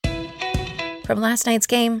From last night's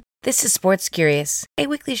game, this is Sports Curious, a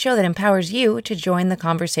weekly show that empowers you to join the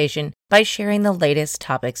conversation by sharing the latest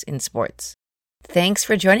topics in sports. Thanks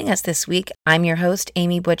for joining us this week. I'm your host,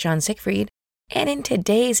 Amy Butchon-Siegfried, and in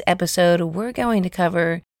today's episode, we're going to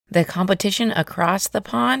cover the competition across the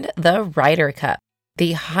pond, the Ryder Cup.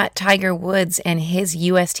 The hot Tiger Woods and his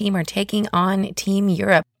U.S. team are taking on Team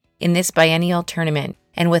Europe in this biennial tournament.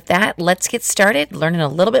 And with that, let's get started learning a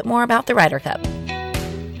little bit more about the Ryder Cup.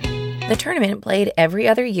 The tournament, played every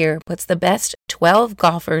other year, puts the best 12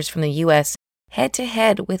 golfers from the U.S.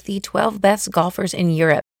 head-to-head with the 12 best golfers in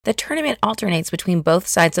Europe. The tournament alternates between both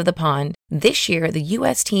sides of the pond. This year, the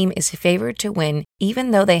U.S. team is favored to win,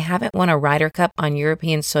 even though they haven't won a Ryder Cup on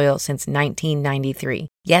European soil since 1993.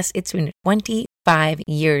 Yes, it's been 25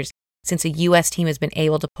 years since a U.S. team has been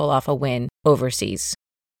able to pull off a win overseas.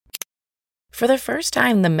 For the first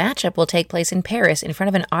time, the matchup will take place in Paris in front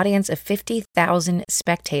of an audience of 50,000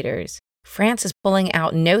 spectators. France is pulling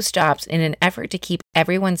out no stops in an effort to keep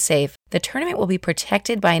everyone safe. The tournament will be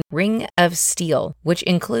protected by a ring of steel, which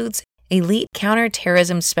includes elite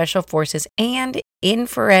counterterrorism special forces and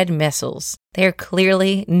infrared missiles. They are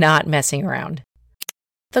clearly not messing around.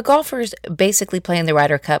 The golfers basically play in the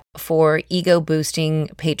Ryder Cup for ego-boosting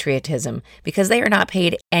patriotism because they are not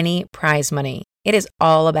paid any prize money. It is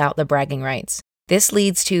all about the bragging rights. This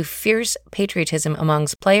leads to fierce patriotism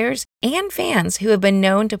amongst players and fans who have been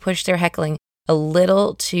known to push their heckling a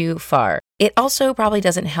little too far. It also probably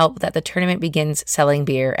doesn't help that the tournament begins selling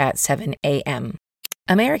beer at 7 a.m.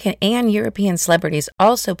 American and European celebrities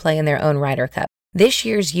also play in their own Ryder Cup. This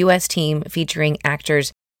year's U.S. team, featuring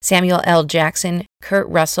actors Samuel L. Jackson, Kurt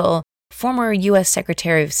Russell, former U.S.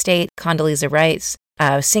 Secretary of State Condoleezza Rice,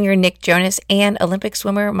 singer Nick Jonas, and Olympic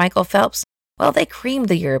swimmer Michael Phelps, well, they creamed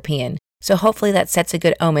the European. So hopefully that sets a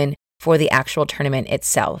good omen for the actual tournament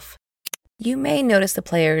itself. You may notice the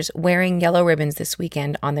players wearing yellow ribbons this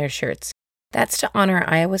weekend on their shirts. That's to honor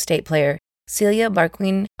Iowa State player Celia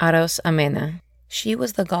Barquin Aros Amena. She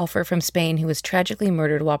was the golfer from Spain who was tragically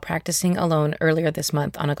murdered while practicing alone earlier this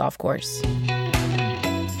month on a golf course.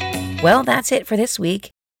 Well, that's it for this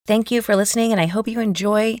week. Thank you for listening, and I hope you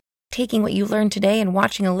enjoy taking what you learned today and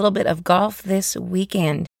watching a little bit of golf this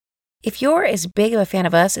weekend. If you're as big of a fan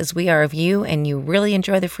of us as we are of you and you really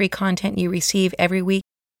enjoy the free content you receive every week,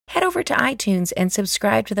 head over to iTunes and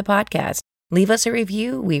subscribe to the podcast. Leave us a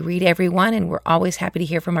review. We read every one, and we're always happy to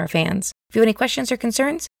hear from our fans. If you have any questions or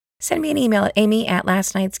concerns, send me an email at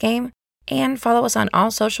amy@lastnightsgame and follow us on all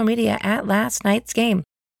social media at Last Night's Game.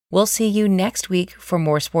 We'll see you next week for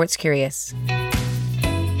more Sports Curious.